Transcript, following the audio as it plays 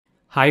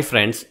Hi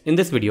friends, in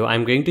this video I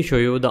am going to show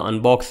you the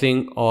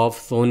unboxing of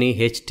Sony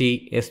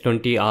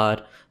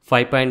HT-S20R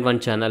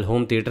 5.1 channel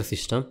home theater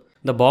system.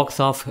 The box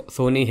of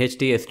Sony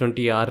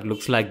HT-S20R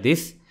looks like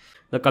this.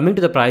 Now coming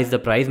to the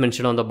price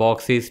mentioned on the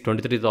box is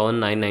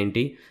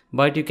 23,990,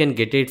 but you can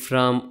get it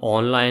from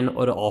online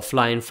or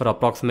offline for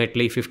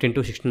approximately 15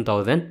 to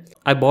 16,000.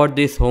 I bought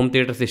this home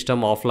theater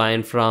system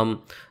offline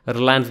from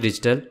Reliance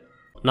Digital.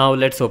 Now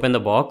let's open the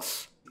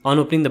box. On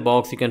opening the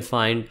box, you can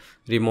find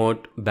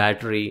remote,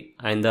 battery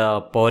and the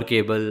power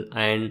cable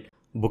and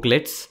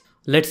booklets.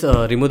 Let's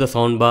remove the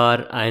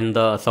soundbar and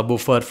the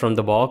subwoofer from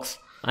the box,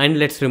 and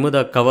let's remove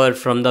the cover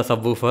from the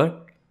subwoofer.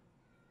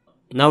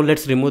 Now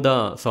let's remove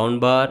the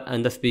soundbar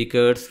and the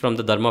speakers from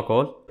the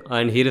thermocol,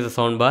 and here is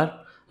the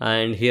soundbar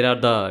and here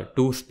are the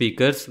two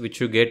speakers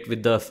which you get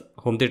with the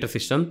home theater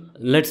system.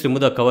 Let's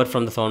remove the cover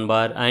from the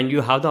soundbar, and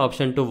you have the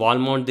option to wall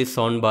mount this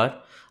soundbar.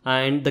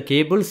 And the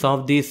cables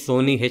of this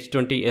Sony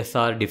H20S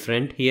are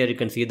different. Here you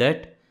can see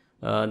that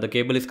the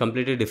cable is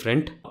completely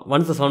different.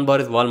 Once the soundbar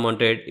is wall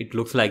mounted, it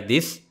looks like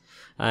this.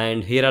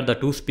 And here are the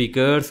two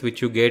speakers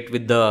which you get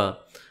with the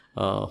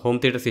home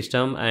theater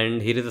system,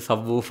 and here is the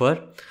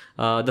subwoofer.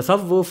 The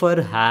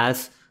subwoofer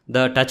has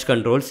the touch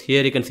controls.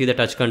 Here you can see the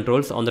touch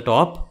controls on the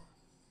top,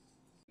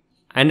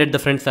 and at the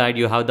front side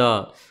you have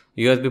the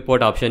USB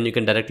port option. You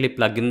can directly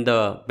plug in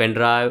the pen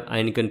drive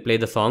and you can play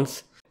the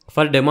songs.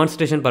 For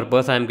demonstration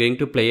purpose, I am going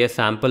to play a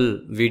sample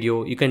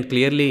video. You can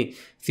clearly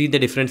see the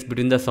difference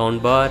between the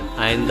soundbar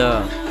and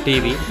the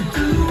TV.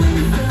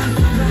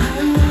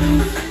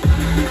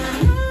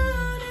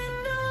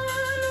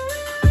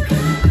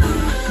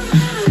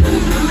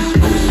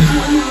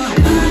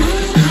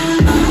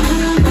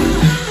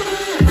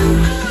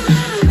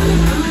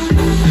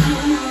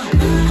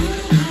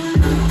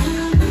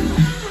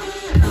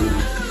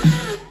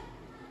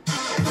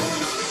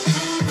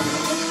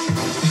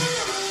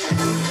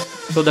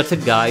 So that's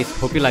it guys,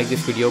 hope you like this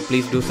video.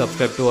 Please do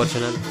subscribe to our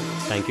channel.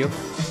 Thank you.